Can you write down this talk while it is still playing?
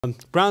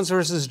Browns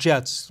versus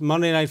Jets,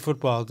 Monday Night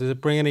Football. Does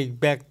it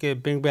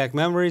bring back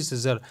memories?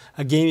 Is it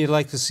a game you'd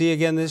like to see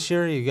again this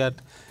year? You got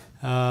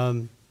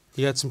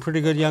some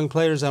pretty good young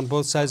players on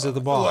both sides of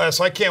the ball. Les,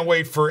 I can't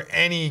wait for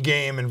any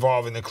game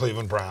involving the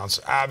Cleveland Browns.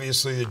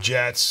 Obviously, the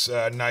Jets,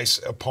 nice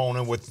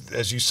opponent with,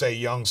 as you say,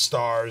 young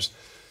stars.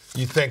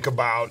 You think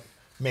about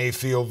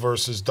Mayfield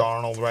versus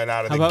Darnold right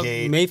out of the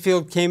gate.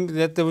 Mayfield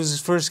that was his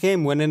first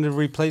game, went in to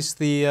replace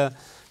the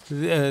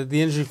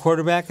injured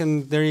quarterback,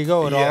 and there you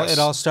go. It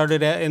all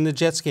started in the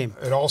Jets game.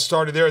 It all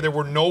started there. There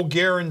were no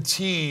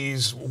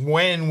guarantees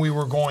when we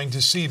were going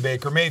to see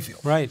Baker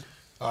Mayfield. Right.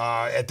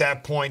 At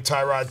that point,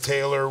 Tyrod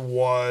Taylor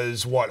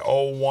was, what,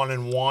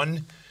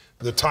 0-1-1?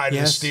 The tie to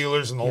the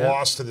Steelers and the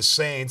loss to the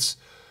Saints.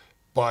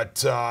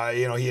 But,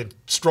 you know, he had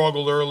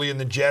struggled early in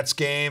the Jets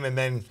game and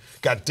then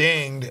got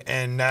dinged,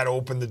 and that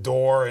opened the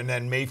door. And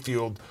then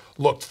Mayfield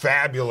looked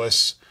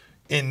fabulous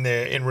in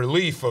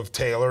relief of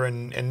Taylor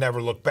and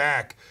never looked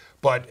back.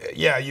 But,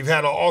 yeah, you've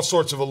had all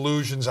sorts of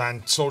allusions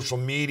on social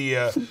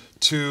media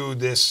to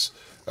this,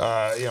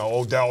 you know,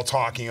 Odell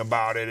talking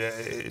about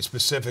it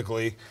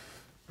specifically.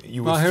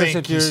 You would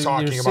think he's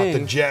talking about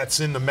the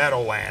Jets in the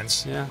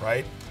Meadowlands,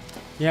 right?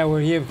 Yeah,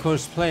 where he, of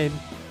course, played.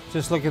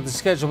 Just look at the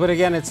schedule. But,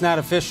 again, it's not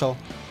official.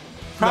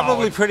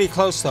 Probably pretty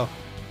close, though.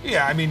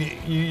 Yeah, I mean,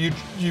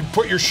 you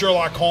put your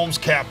Sherlock Holmes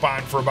cap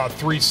on for about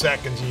 3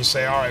 seconds, and you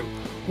say, all right,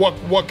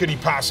 what could he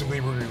possibly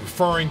be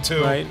referring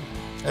to? Right.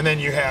 And then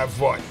you have,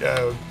 what,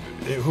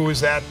 who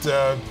is that?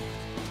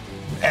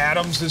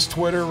 Adams'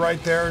 Twitter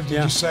right there,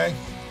 did you say?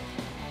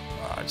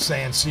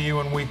 Saying, see you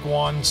in week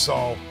 1,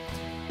 so...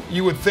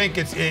 You would think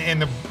it's,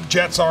 and the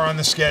Jets are on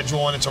the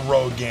schedule, and it's a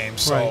road game,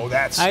 so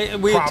that's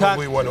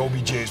probably what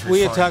OBJ is referring to. We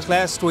had talked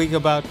last week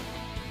about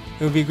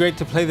it would be great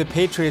to play the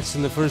Patriots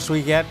in the first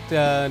week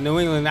at New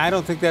England. I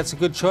don't think that's a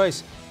good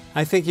choice.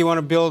 I think you want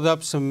to build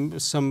up some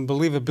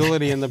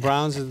believability in the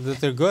Browns that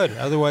they're good.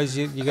 Otherwise,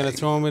 you're going to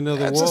throw them into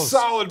the wolves. That's a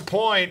solid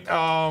point.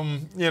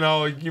 You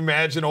know, you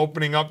imagine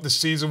opening up the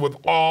season with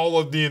all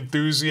of the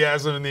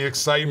enthusiasm and the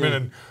excitement,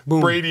 and boom.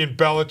 Brady and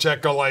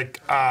Belichick are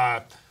like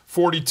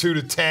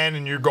 42-10,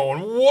 and you're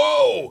going,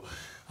 whoa!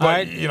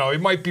 But, you know,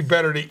 it might be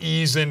better to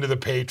ease into the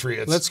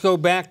Patriots. Let's go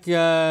back in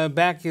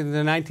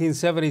the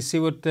 1970s, see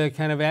what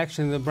kind of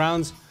action. The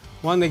Browns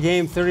won the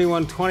game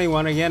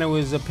 31-21. Again, it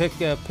was a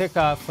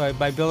pickoff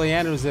by Billy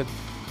Andrews that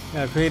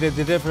created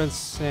the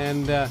difference.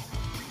 And there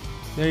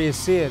you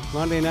see it,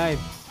 Monday night,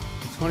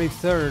 the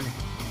 23rd.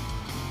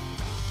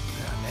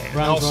 Yeah,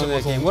 Browns won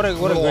that game. What a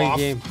great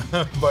game.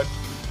 But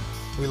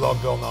we love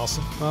Bill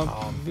Nelson.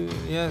 Well,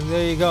 yeah,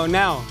 there you go.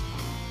 Now,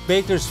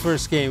 Baker's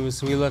first game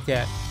as we look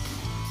at.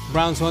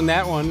 Browns won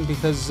that one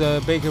because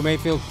Baker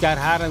Mayfield got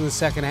hot in the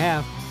second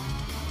half,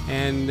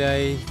 and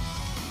he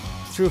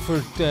threw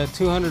for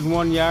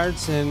 201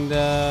 yards, and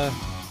the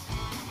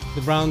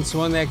Browns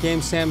won that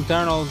game. Sam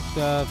Darnold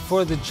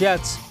for the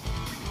Jets.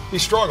 He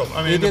struggled.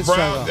 I mean, the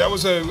Browns, that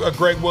was a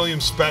Greg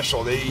Williams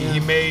special. He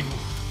made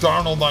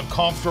Darnold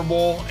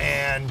uncomfortable,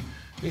 and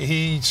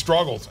he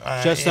struggled.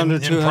 Just under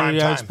 200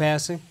 yards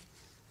passing.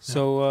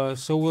 So,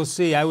 so we'll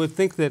see. I would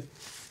think that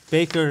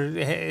Baker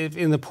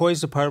in the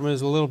poise department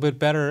is a little bit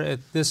better at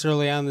this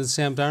early on than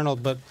Sam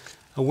Darnold, but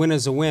a win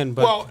is a win.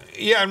 But well,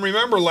 yeah, and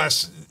remember,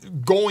 Les,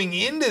 going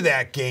into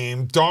that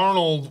game,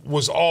 Darnold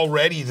was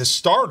already the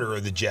starter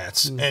of the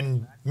Jets,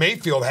 and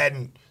Mayfield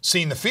hadn't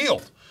seen the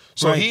field.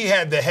 So he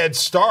had the head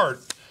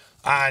start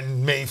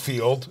on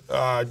Mayfield,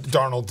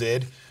 Darnold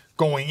did,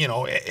 going, you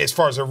know, as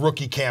far as the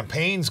rookie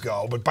campaigns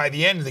go. But by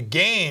the end of the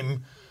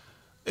game,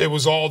 it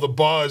was all the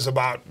buzz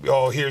about,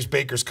 oh, here's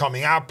Baker's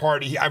coming out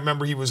party. I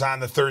remember he was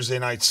on the Thursday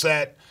night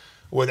set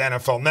with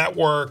NFL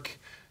Network,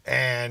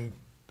 and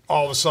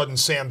all of a sudden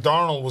Sam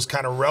Darnold was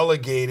kind of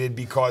relegated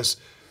because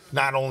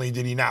not only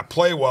did he not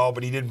play well,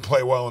 but he didn't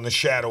play well in the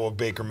shadow of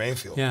Baker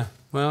Mayfield. Yeah,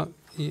 well,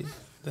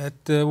 that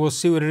we'll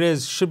see what it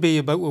is. Should be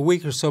about a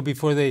week or so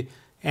before they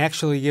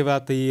actually give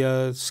out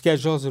the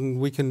schedules, and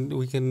we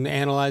can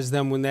analyze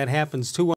them when that happens. 2-1.